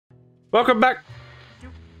Welcome back.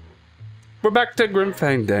 We're back to Grim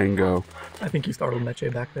Fandango. I think you startled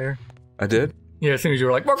Meche back there. I did? Yeah, as soon as you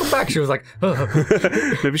were like, welcome back, she was like,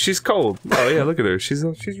 Maybe she's cold. Oh yeah, look at her. She's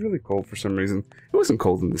really cold for some reason. It wasn't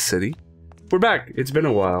cold in the city. We're back. It's been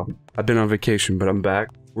a while. I've been on vacation, but I'm back.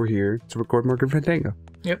 We're here to record more Grim Fandango.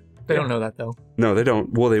 Yep. They don't know that, though. No, they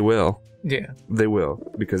don't. Well, they will. Yeah. They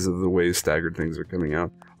will, because of the way staggered things are coming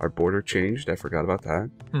out. Our border changed. I forgot about that.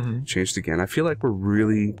 Mm-hmm. Changed again. I feel like we're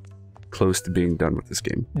really close to being done with this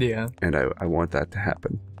game. Yeah. And I want that to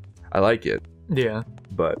happen. I like it. Yeah.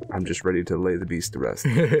 But I'm just ready to lay the beast to rest.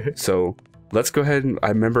 So let's go ahead and I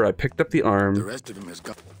remember I picked up the arm. The rest of him has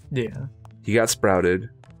got. Yeah. He got sprouted.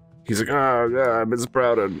 He's like, oh yeah, I've been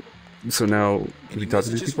sprouted. So now can we talk to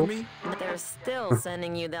these people? They're still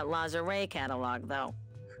sending you that lingerie catalog, though.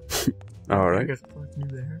 All right. I guess it's like you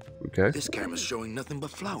there. Okay. This camera's showing nothing but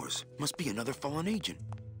flowers. Must be another fallen agent.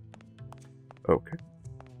 Okay.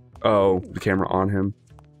 Oh, the camera on him.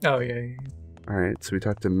 Oh, yeah. All right. So we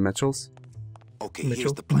talked to Mitchell's. Okay, Mitchell?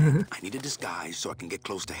 here's the plan. I need a disguise so I can get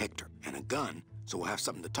close to Hector, and a gun so we'll have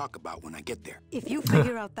something to talk about when I get there. If you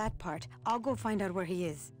figure out that part, I'll go find out where he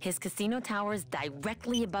is. His casino tower is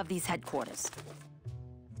directly above these headquarters.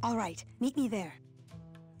 All right, meet me there.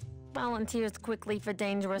 Volunteers quickly for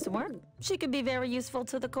dangerous work. She could be very useful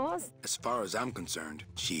to the cause. As far as I'm concerned,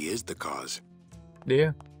 she is the cause.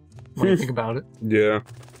 Yeah. What do you think about it? Yeah.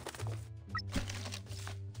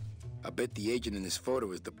 I bet the agent in this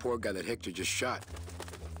photo is the poor guy that Hector just shot.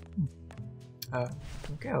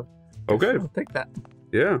 Okay. Okay. I'll take that.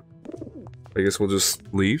 Yeah. I guess we'll just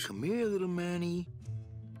leave. Come here, little Manny.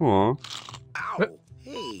 Aw. Ow!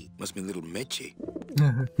 Hey, must be little Meche.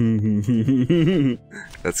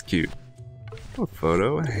 That's cute. A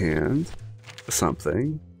photo, a hand,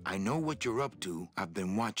 something. I know what you're up to. I've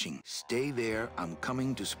been watching. Stay there. I'm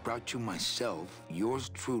coming to sprout you myself. Yours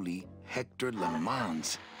truly, Hector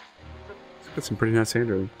Lamans. Got some pretty nice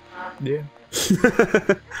handwriting. Yeah.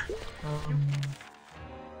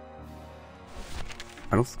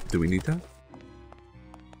 I don't. Do we need that?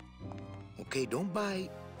 Okay, don't bite.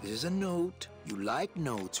 This is a note. You like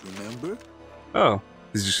notes, remember? Oh,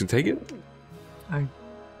 is he just gonna take it?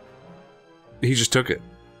 He just took it.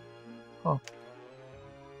 Oh.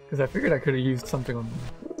 Because I figured I could have used something on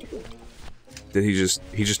them. Did he just?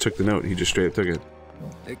 He just took the note. He just straight up took it.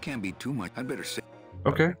 There can't be too much. I'd better say.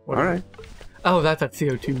 Okay. All right. Oh, that's that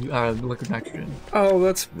CO2, liquid nitrogen. Oh,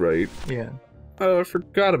 that's right. Yeah. Oh, I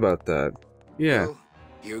forgot about that. Yeah. Well,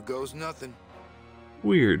 here goes nothing.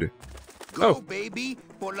 Weird. Go, Oh. baby,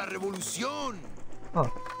 por la revolución.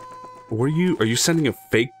 Oh. Are you sending a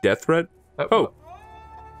fake death threat? Oh.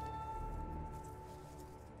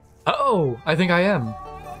 Oh, I think I am.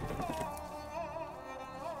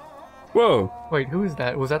 Whoa. Wait, who is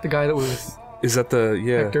that? Was that the guy that was Is that the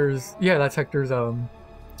Hector's? Yeah, that's Hector's.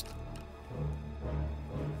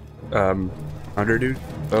 under dude?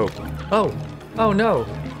 Oh. Oh. Oh no.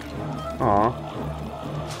 Aw.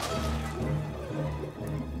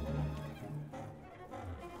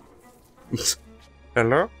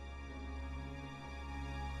 Hello?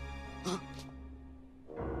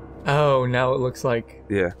 Oh, now it looks like.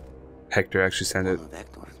 Yeah. Hector actually sent it. One of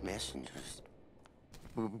Hector's messengers.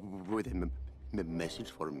 With a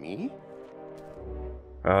message for me?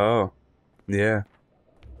 Oh. Yeah.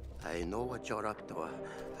 I know what you're up to.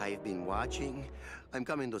 I've been watching. I'm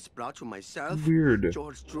coming to sprout you myself. Weird.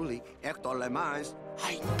 George truly, Hector Lamans.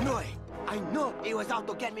 I knew it. I knew he was out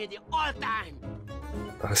to get me the whole time.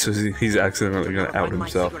 So he's accidentally gonna out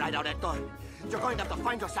himself. You're going to have to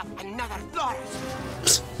find yourself another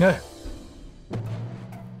Flores. Yeah.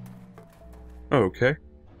 Okay.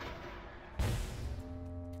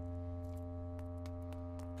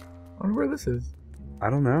 I wonder where this is. I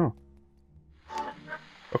don't know.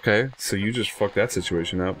 Okay, so you just fucked that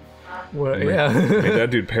situation up. What? Made Yeah.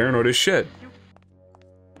 that dude paranoid as shit.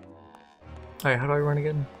 Alright, how do I run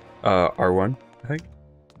again? R1, I think.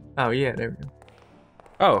 Oh yeah, there we go.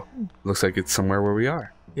 Oh, looks like it's somewhere where we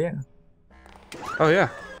are. Yeah. Oh yeah.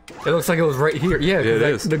 It looks like it was right here. Yeah, Yeah, it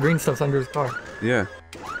is. The green stuff's under his car. Yeah.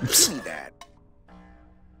 Give me that.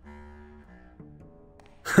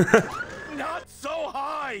 Not so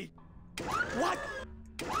high! What?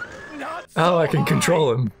 Not so Oh, I can high.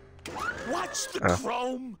 control him. Watch the Oh.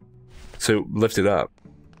 chrome! So lift it up.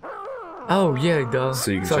 Oh yeah, duh.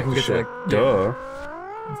 So you can I check can the get shit. that. Duh.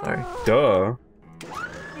 I'm sorry. Duh.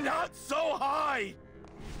 Not so high!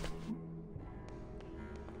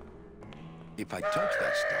 If I touch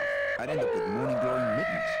that stuff, I'd end up with morning glowing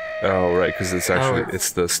mittens. Oh, right, because it's actually, it's-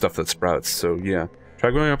 it's the stuff that sprouts. So yeah.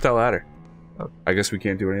 Try going up that ladder. Oh. I guess we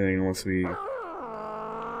can't do anything unless we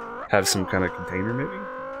have some kind of container, maybe?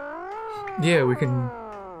 Yeah, we can.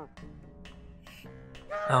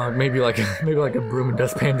 Maybe like a broom and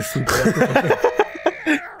dustpan to sweep it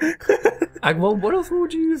up. Well, what else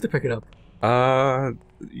would you use to pick it up?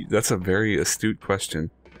 That's a very astute question.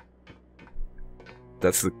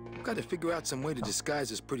 That's the. Got to figure out some way to disguise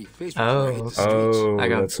this pretty face. Oh. Oh, I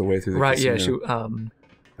got that's the way through the right. casino. Yeah, shoot.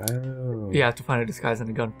 Oh. You have to find a disguise and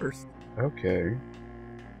a gun first. Okay.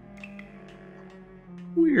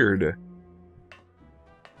 Weird.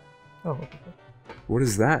 Oh. What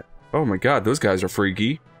is that? Oh my god, those guys are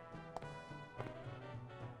freaky.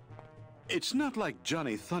 It's not like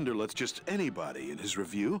Johnny Thunder lets just anybody in his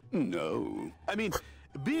review. No. I mean,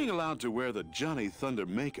 being allowed to wear the Johnny Thunder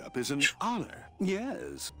makeup is an honor.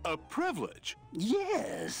 Yes. A privilege.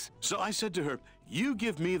 Yes. So I said to her, you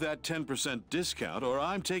give me that 10% discount or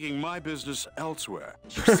I'm taking my business elsewhere.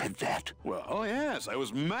 You said that? Well, oh yes, I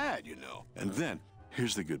was mad, you know. And then,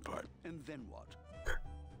 here's the good part. And then what?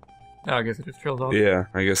 Oh, I guess it just trails off. Yeah,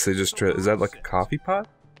 I guess they just. Is that like a coffee pot?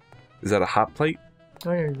 Is that a hot plate?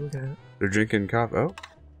 Oh yeah, you look at it. They're drinking coffee. Oh.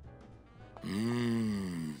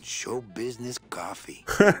 Show business coffee.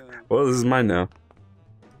 Well, this is mine now.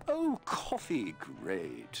 Oh, coffee,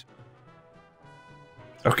 great.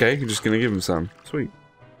 Okay, you're just gonna give him some. Sweet.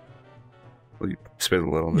 Well, you spit a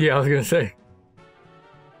little bit. Yeah, I was gonna say.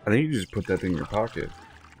 I think you just put that thing in your pocket.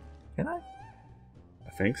 Can I?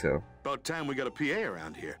 I think so. About time we got a PA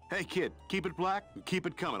around here. Hey, kid, keep it black and keep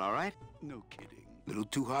it coming, all right? No kidding. Little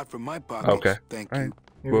too hot for my pockets. Okay. Thank All you. right.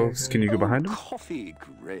 Well, can you go behind him? Coffee,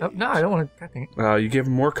 great. Oh, no, I don't want to. God dang it. You gave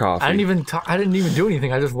him more coffee. I didn't even do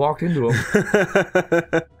anything. I just walked into him.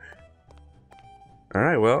 All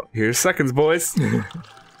right. Well, here's seconds, boys. He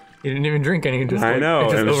didn't even drink any. Just, I know. It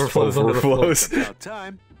just and it overflows onto the floor. overflows. About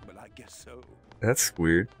time, but I guess so. That's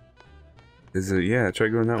weird. Is it? Yeah. Try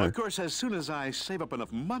going that way. Of course, as soon as I save up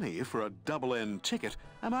enough money for a double-N ticket,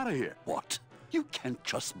 I'm out of here. What? You can't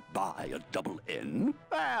just buy a double N?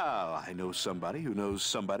 Well, I know somebody who knows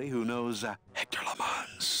somebody who knows Hector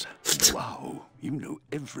Lamans. Wow, you know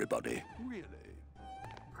everybody. Really?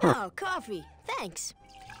 Oh, coffee. Thanks.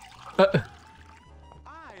 I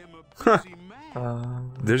am a busy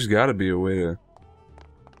man. There's got to be a way to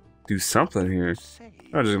do something here.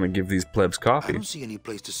 I'm not just gonna give these plebs I coffee. don't see any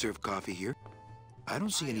place to serve coffee here. I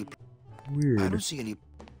don't see any. I Weird. don't see any.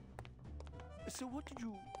 So what did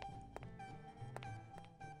you...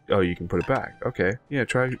 Oh, you can put it back. Okay. Yeah.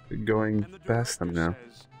 Try going And the past them now.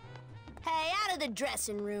 director says, Hey, out of the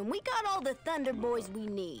dressing room. We got all the Thunder Boys we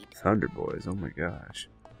need. Thunder Boys. Oh my gosh.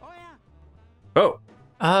 oh, yeah. Oh.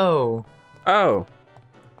 Oh. Oh.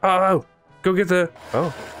 Oh. Go get the.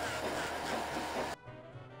 Oh.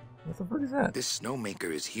 What the fuck is that? This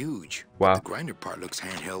snowmaker is huge. Wow. The grinder part looks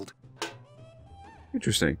handheld.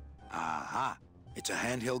 Interesting. Aha! It's a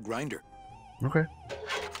handheld grinder. Okay.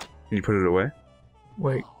 Can you put it away?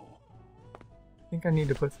 Wait. I think I need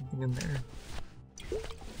to put something in there.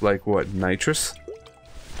 Like what? Nitrous?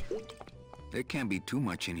 There can't be too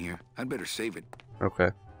much in here. I'd better save it. Okay.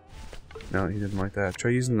 No, he didn't like that.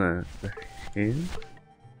 Try using the hand.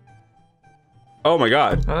 Oh my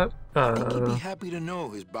god. I think he'd be happy to know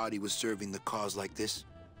his body was serving the cause like this.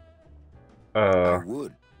 I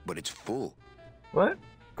would, but it's full. What?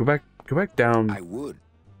 Go back down. I would.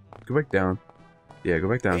 Go back down. Yeah, go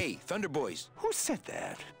back down. Hey, Thunder Boys. Who said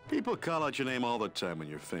that? People call out your name all the time when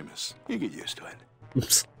you're famous. You get used to it.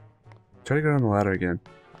 Oops. Try to go down the ladder again.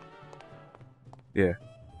 Yeah,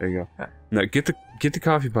 there you go. Now get the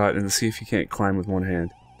coffee pot and see if you can't climb with one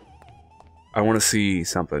hand. I want to see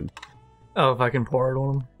something. Oh, if I can pour it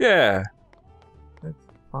on him. Yeah. That's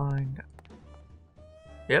fine.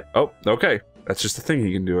 Oh, okay. That's just a thing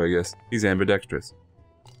he can do, I guess. He's ambidextrous.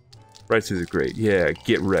 Right through the grate. Yeah,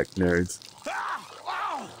 get wrecked, nerds.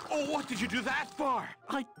 Oh, what did you do that for?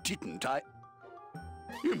 I didn't.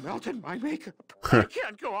 You melted my makeup. I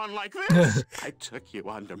can't go on like this. I took you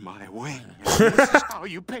under my wing. And this is how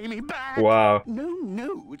you pay me back. Wow.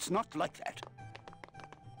 No, it's not like that.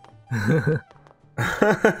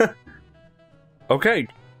 Okay.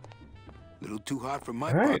 Little too hot for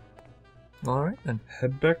my All right. Alright then.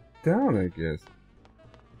 Head back down, I guess.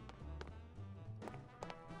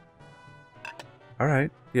 All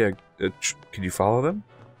right. Yeah. Can you follow them?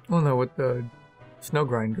 Oh no, with the snow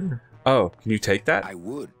grinder. Oh, can you take that? I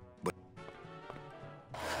would, but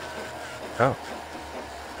Oh.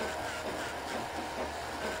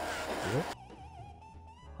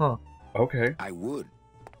 Huh. Okay. I would.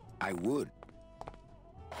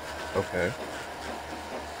 Okay.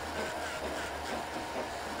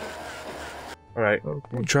 All right. Okay.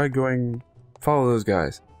 We'll try going. Follow those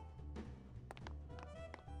guys.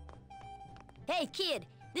 Hey, kid.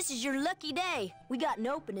 This is your lucky day. We got an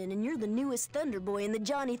opening, and you're the newest Thunder Boy in the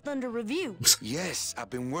Johnny Thunder Review. Yes, I've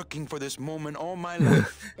been working for this moment all my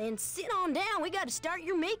life. Then sit on down. We got to start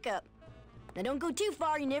your makeup. Now don't go too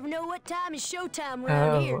far. You never know what time is showtime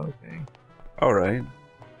around here. Okay. Alright.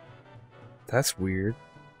 That's weird.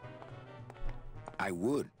 I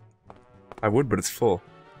would. I would, but it's full.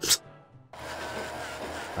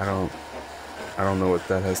 I don't know what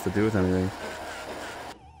that has to do with anything.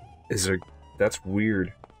 Is there... That's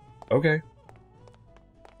weird. Okay.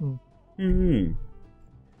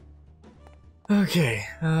 Okay,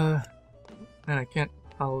 and I can't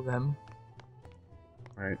follow them.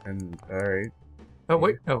 Alright, and... Alright. Oh,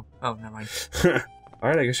 wait. Oh, never mind.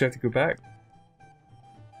 Alright, I guess you have to go back.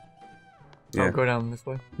 Yeah. I'll go down this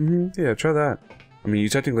way. Yeah, try that. I mean, you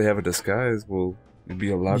technically have a disguise. Will you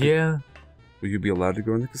be allowed Yeah. Will you be allowed to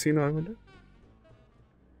go in the casino, I wonder?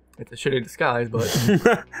 It's a shitty disguise, but...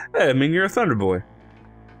 Hey, I mean, you're a Thunder Boy.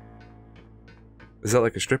 Is that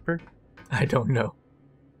like a stripper? I don't know.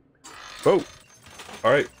 Oh!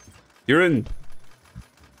 Alright. You're in.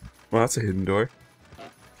 Well, that's a hidden door.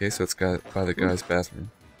 Okay, so it's got by the guy's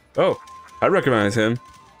bathroom. Oh! I recognize him.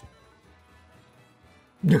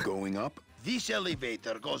 Going up? This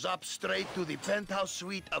elevator goes up straight to the penthouse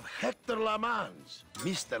suite of Hector Lamans.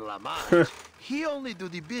 Mr. Lamans, he only do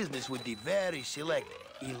the business with the very select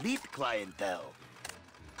elite clientele.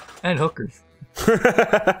 And hookers.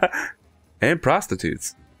 And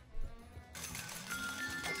prostitutes.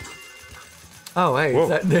 Oh, hey,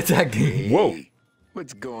 it's that game. Whoa!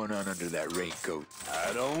 What's going on under that raincoat?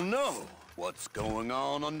 I don't know what's going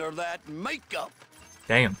on under that makeup.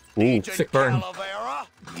 Damn. Ooh. Sick burn. Calavera?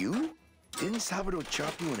 You? Didn't Salvador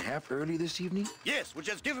chop you in half early this evening? Yes, which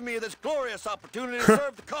has given me this glorious opportunity to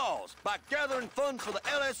serve the cause by gathering funds for the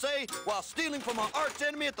LSA while stealing from my arch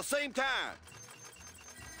enemy at the same time.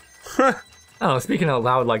 Oh, speaking out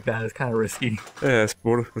loud like that is kind of risky. Yeah,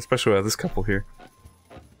 especially with this couple here.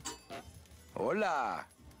 Hola.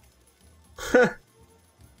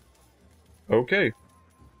 Okay.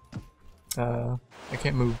 I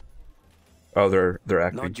can't move. Oh, they're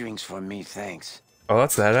acting. No drinks for me, thanks. Oh,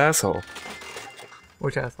 that's that asshole.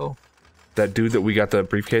 Which asshole? That dude that we got the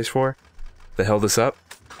briefcase for? That held us up?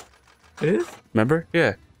 It is? Remember?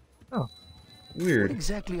 Yeah. Oh. What Weird.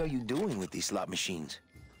 exactly are you doing with these slot machines?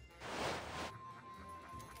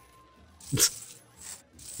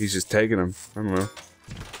 He's just taking them. I don't know.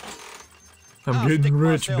 I'm I'll getting stick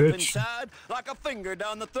rich, myself bitch. inside like a finger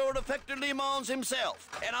down the throat of Hector Limons himself,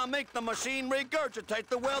 and I'll make the machine regurgitate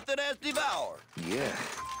the wealth it has devoured. Yeah.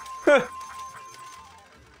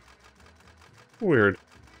 Weird.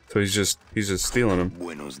 So he's just stealing them.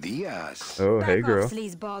 Buenos dias. Oh, Back hey off, girl.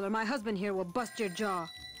 sleazeball, or my husband here will bust your jaw.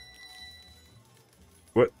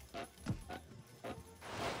 What?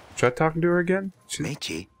 Try talking to her again?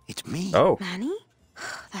 Meche, it's me. Oh. Manny?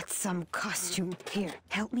 That's some costume. Here,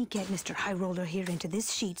 help me get Mr. High Roller here into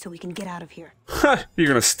this sheet so we can get out of here. You're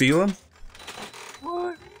gonna steal him?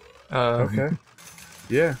 What? Okay.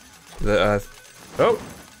 Yeah. Oh.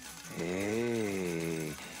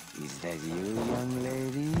 Hey, is that you, young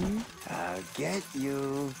lady? I'll get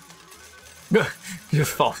you.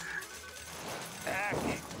 Just fall.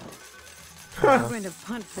 I'm going to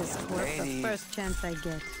punt this twerp the first chance I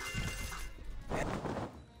get.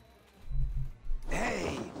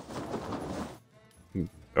 Hey.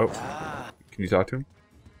 Oh. Can you talk to him?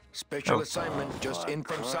 Special assignment just in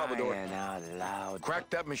from Salvador. Out loud. Crack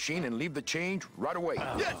that machine and leave the change right away.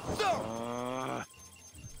 Yes, sir.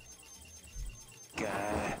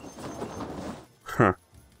 Huh.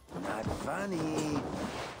 Not funny.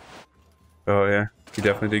 Oh, yeah. He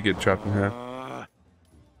definitely did get chopped in half.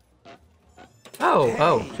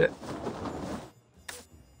 Oh, shit.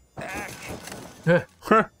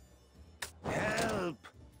 Huh. Help.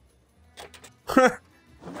 Huh.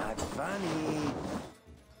 Not funny.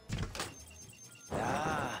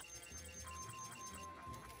 Ah.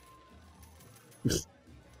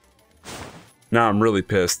 Now I'm really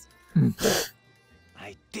pissed.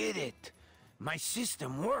 I did it. My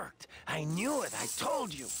system worked. I knew it. I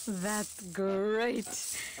told you. That's great.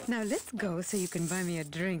 Now let's go so you can buy me a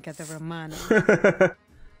drink at the Romano.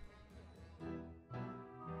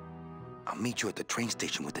 I'll meet you at the train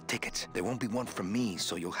station with the tickets. There won't be one from me,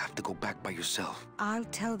 so you'll have to go back by yourself. I'll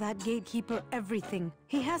tell that gatekeeper everything.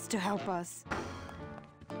 He has to help us.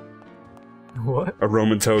 What? A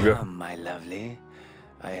Roman toga. Come, my lovely.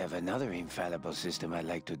 I have another infallible system I'd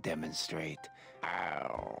like to demonstrate.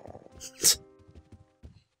 Ow.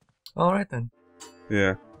 Alright then.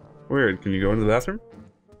 Yeah. Weird. Can you go into the bathroom?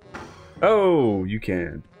 Oh, you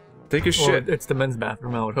can. Take a Well, shit. it's the men's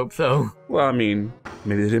bathroom, I would hope so. Well, I mean,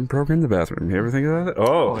 Maybe they didn't program the bathroom. You ever think about that?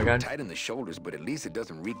 Oh Oh, my god. Tight in the shoulders, but at least it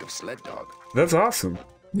doesn't reek of sled dog. that's awesome.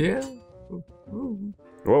 Yeah. Ooh.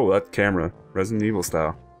 Whoa, that camera. Resident Evil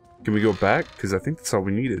style. Can we go back? Because I think that's all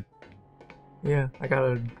we needed. Yeah, I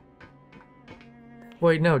gotta...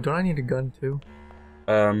 Wait, no, don't I need a gun too?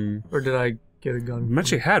 Or did I get a gun? We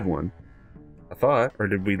actually had one. I thought. Or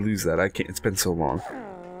did we lose that? I can't. It's been so long.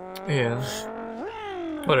 Yeah.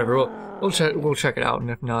 Whatever, we'll check it out,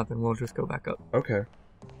 and if not, then we'll just go back up. Okay.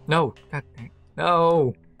 No! God dang.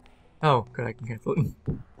 No! Oh, good, I can cancel it.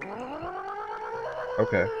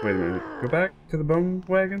 Okay, wait a minute. Go back to the bone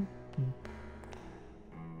wagon?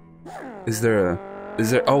 Is there...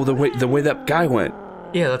 Oh, the way that guy went.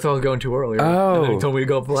 Yeah, that's what I was going to earlier. Oh. And then he told me to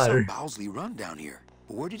go up the ladder. I saw Bowsley run down here.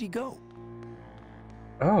 Where did he go?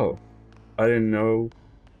 Oh. I didn't know...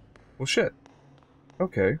 Well, shit.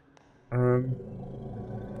 Okay.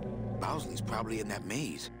 Bowsley's probably in that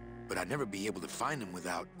maze, but I'd never be able to find him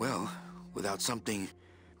without, well, without something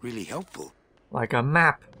really helpful. Like a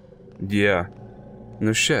map. Yeah.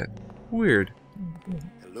 No shit. Weird.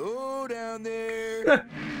 Hello down there.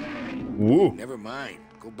 Woo. Never mind.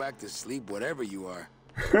 Go back to sleep, whatever you are.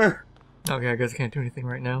 Okay, I guess I can't do anything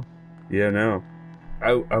right now. Yeah, no.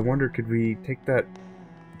 I wonder, could we take that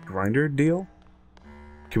grinder deal?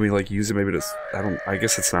 Can we, like, use it maybe to... I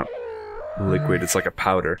guess it's not liquid, it's like a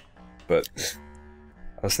powder. But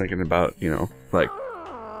I was thinking about, you know, like,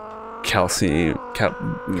 calcifying.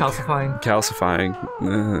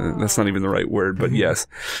 Calcifying. That's not even the right word, but yes.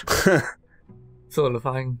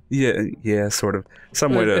 Solidifying. Yeah, sort of.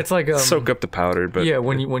 Some way to it's like, soak up the powder, but... Yeah,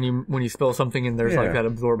 when you spill something and there's like that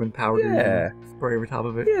absorbent powder, you spray over top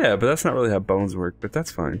of it. Yeah, but that's not really how bones work, but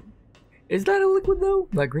that's fine. Is that a liquid though?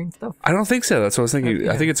 That green stuff? I don't think so, that's what I was thinking.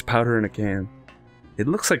 Yeah. I think it's powder in a can. It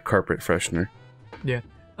looks like carpet freshener. Yeah.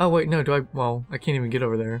 Oh wait, no, well, I can't even get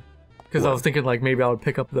over there. Because I was thinking like maybe I would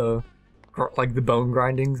pick up the bone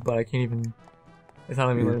grindings, but I can't even... It's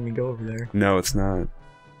not even letting me go over there. No, it's not.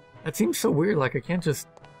 That seems so weird, like I can't just...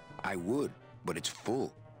 I would, but it's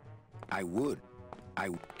full. I would.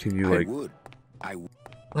 Can you, like... I would.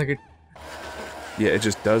 Like it... Yeah, it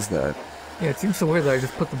just does that. Yeah, it seems so weird that I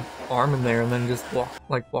just put the arm in there and then just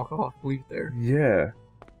walk off, leave it there. Yeah.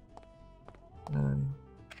 Oh.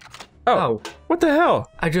 Oh, what the hell?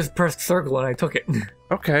 I just pressed circle and I took it.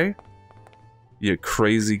 Okay. You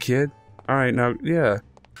crazy kid. Alright, now, yeah.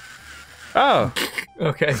 Oh!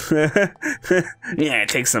 Okay. Yeah,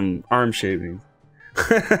 take some arm shavings.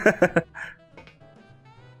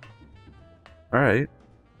 Alright.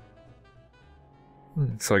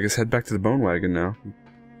 So I guess head back to the bone wagon now.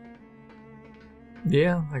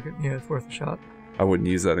 Yeah, yeah, it's worth a shot. I wouldn't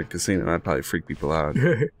use that in a casino. That'd probably freak people out.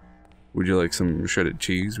 Would you like some shredded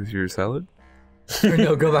cheese with your salad? Or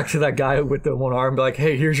no, go back to that guy with the one arm and be like,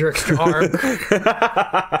 hey, here's your extra arm.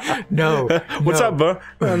 No. What's up, bro?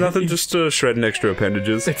 Nothing, just shredding extra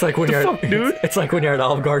appendages. It's like when you're fuck, dude? It's like when you're at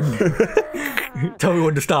Olive Garden. Tell me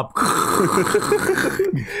when to stop.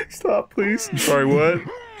 Stop, please. Sorry, what?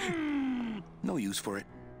 No use for it.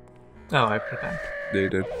 Oh, I put it back. They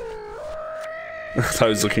did. I thought I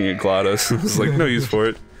was looking at GLaDOS. I was like, no use for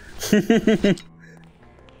it.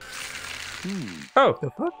 Oh, The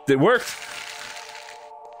fuck? it worked. The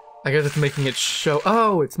I guess it's making it show.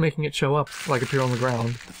 Oh, it's making it show up, like appear on the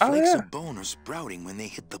ground. flakes yeah. of bone are sprouting when they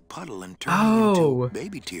hit the puddle and turn Oh. into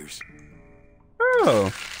baby tears.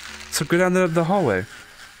 Oh, so go down the hallway.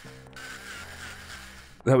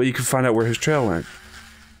 That way you can find out where his trail went.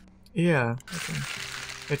 Yeah. Okay.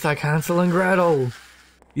 It's like Hansel and Gretel.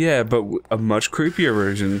 Yeah, but a much creepier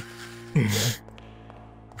version.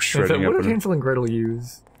 Shredding What up did Hansel and Gretel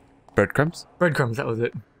use? breadcrumbs. Breadcrumbs, that was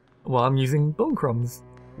it. Well, I'm using bone crumbs.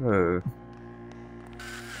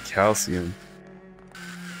 Calcium.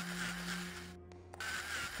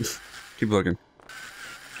 Keep looking.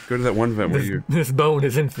 Go to that one vent where you... This bone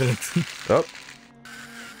is infinite. Oh.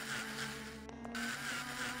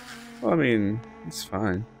 Well, I mean, it's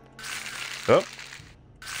fine. Oh.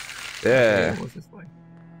 Yeah. What's this way?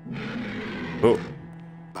 Oh.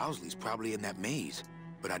 Bowsley's probably in that maze,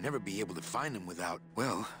 but I'd never be able to find him without,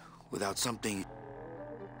 well, without something.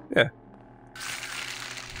 Yeah.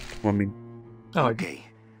 Well, I mean... Oh, Okay,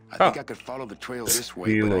 I think I could follow the trail this way,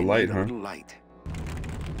 Need a but little I light, need huh? a little light.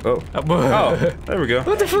 Oh. Oh, there we go.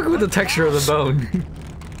 What the fuck with the texture of the bone?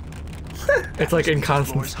 It's like in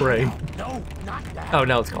constant spray. No, not that. Oh,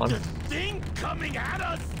 now it's gone. Thing coming at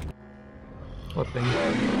us. What thing?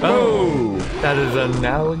 Oh! That is an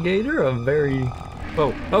alligator? A very...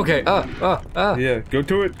 Oh, okay. Yeah, go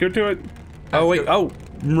to it, go to it. Oh, wait, oh,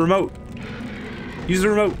 remote. Use the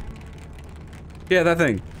remote. Yeah, that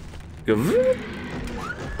thing. Go. There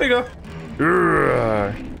you go.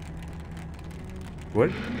 What?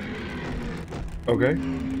 Okay.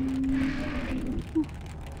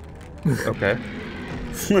 Okay.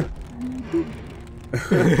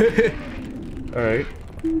 Alright.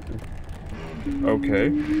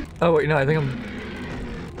 Okay. Oh wait, no, I think I'm...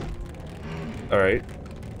 Alright.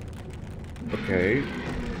 Okay.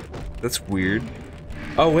 That's weird.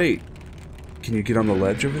 Oh wait! Can you get on the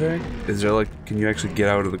ledge over there? Is there like... Can you actually get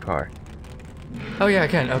out of the car? Oh yeah, I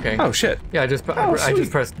can, okay. Oh shit! Yeah, I just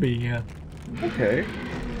pressed B, yeah. Okay.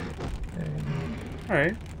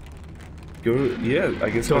 Alright. Go... Yeah, I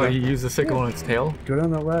guess... So I use the sickle on its tail? Go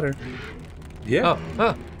down that ladder. Yeah.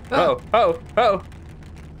 Oh.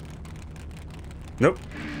 Nope.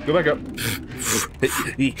 Go back up.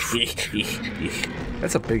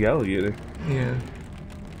 That's a big alligator. Yeah.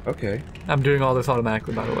 Okay. I'm doing all this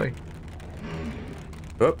automatically, by the way.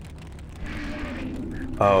 Oh.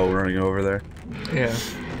 Oh, running over there. Yeah.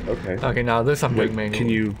 Okay. Okay, now this I'm doing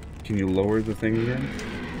manually. Can you lower the thing again?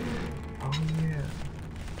 Oh yeah.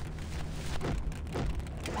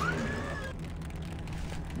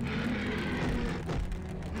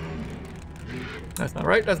 That's not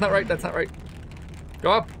right. That's not right. That's not right.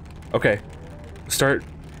 Go up. Okay. Start.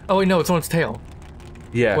 Oh wait, no, it's on its tail.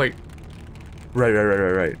 Yeah. Wait.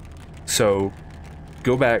 Right. So,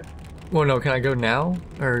 go back. Well, no, can I go now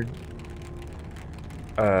or?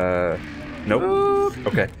 Nope.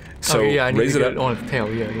 Okay. So okay, yeah, I need raise to it get up. On its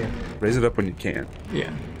tail. Yeah. Raise it up when you can.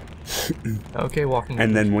 Yeah. Okay, walking.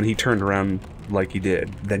 And then when he turned around like he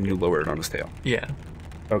did, then you lower it on his tail. Yeah.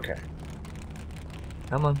 Okay.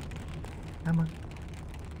 Come on.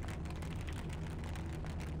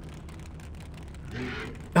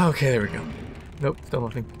 Okay, there we go. Nope, still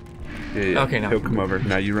nothing. Yeah. Okay, now. He'll come over.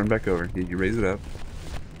 Now you run back over. You raise it up.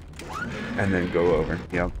 And then go over.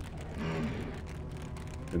 Yep.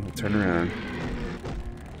 Then he'll turn around.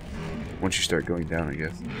 Once you start going down, I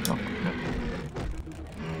guess. Oh, no.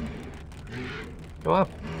 Go up.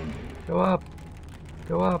 Go up.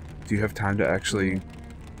 Go up. Do you have time to actually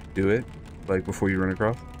do it? Like, before you run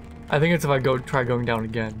across? I think it's if I try going down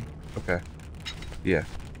again. Okay. Yeah.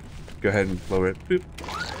 Go ahead and lower it. Boop.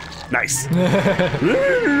 Nice!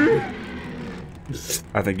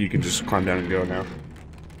 I think you can just climb down and go now.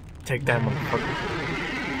 Take that,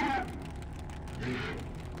 motherfucker.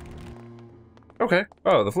 Okay.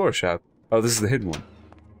 Oh, the floor shop. Oh, this is the hidden one.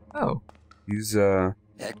 Oh. Use,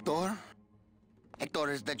 Hector?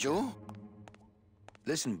 Hector, is that you?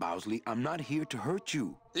 Listen, Bowsley, I'm not here to hurt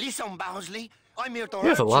you. Listen, Bowsley, I'm here to hurt you.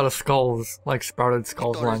 There's a lot of skulls, like sprouted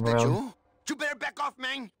skulls Hector, lying is that around. you? You better back off,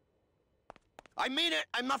 man. I mean it.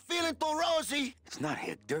 I'm not feeling too rosy. It's not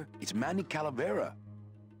Hector. It's Manny Calavera.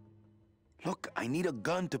 Look, I need a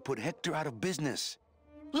gun to put Hector out of business.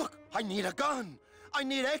 Look, I need a gun. I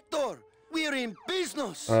need Hector. We're in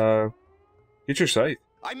business. Get your sight.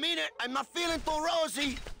 I mean it. I'm not feeling too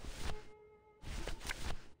rosy.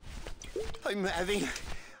 I'm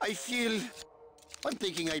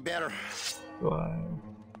thinking I better. Wow.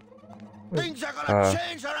 Things are gonna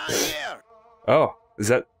change around here. Oh, is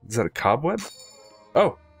that a cobweb?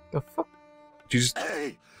 Oh. The fuck? Did you just...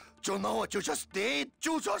 Hey, do you know what you just did?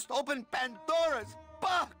 You just opened Pandora's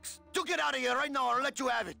box. You get out of here right now or I'll let you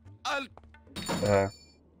have it.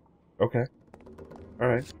 Okay.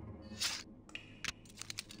 Alright.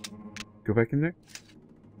 Go back in there.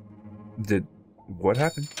 What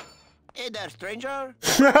happened? Hey there, stranger.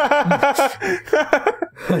 What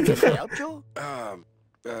the Can I fuck? help you?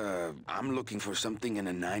 I'm looking for something in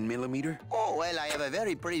a 9mm. Oh, well, I have a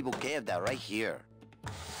very pretty bouquet of that right here.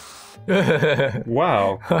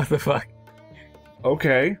 Wow. What the fuck?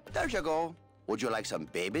 Okay. There you go. Would you like some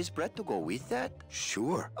baby's breath to go with that?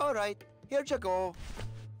 Sure. All right, here you go.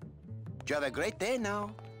 You have a great day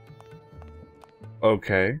now.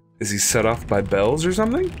 Okay. Is he set off by bells or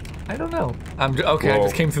something? I don't know. Okay. I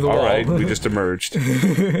just came through the wall. Alright, we just emerged.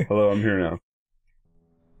 Hello, I'm here now.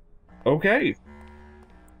 Okay.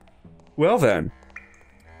 Well then.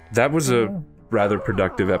 That was a rather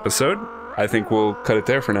productive episode. I think we'll cut it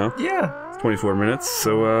there for now. Yeah. 24 minutes.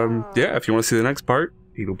 So, yeah, if you want to see the next part,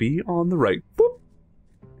 it'll be on the right. Boop.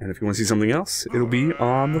 And if you want to see something else, it'll be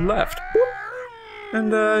on the left. Boop.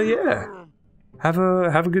 And, yeah. Have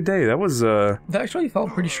a good day. That was, That actually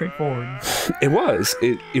felt pretty straightforward. It was.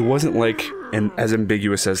 It wasn't like as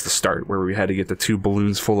ambiguous as the start, where we had to get the 2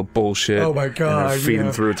 balloons full of bullshit. Oh my god, and then feed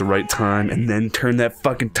them through at the right time, and then turn that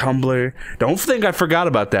fucking tumbler. Don't think I forgot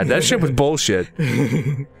about that. That shit was bullshit.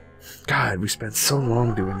 God, we spent so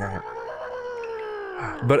long doing that.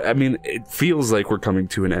 But, I mean, it feels like we're coming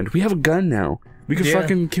to an end. We have a gun now. We can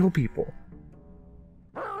fucking kill people.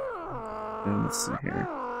 And let's see here.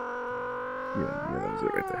 Yeah, that was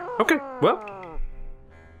it right there. Okay, well.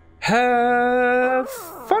 Have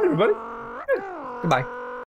fun, everybody. Goodbye.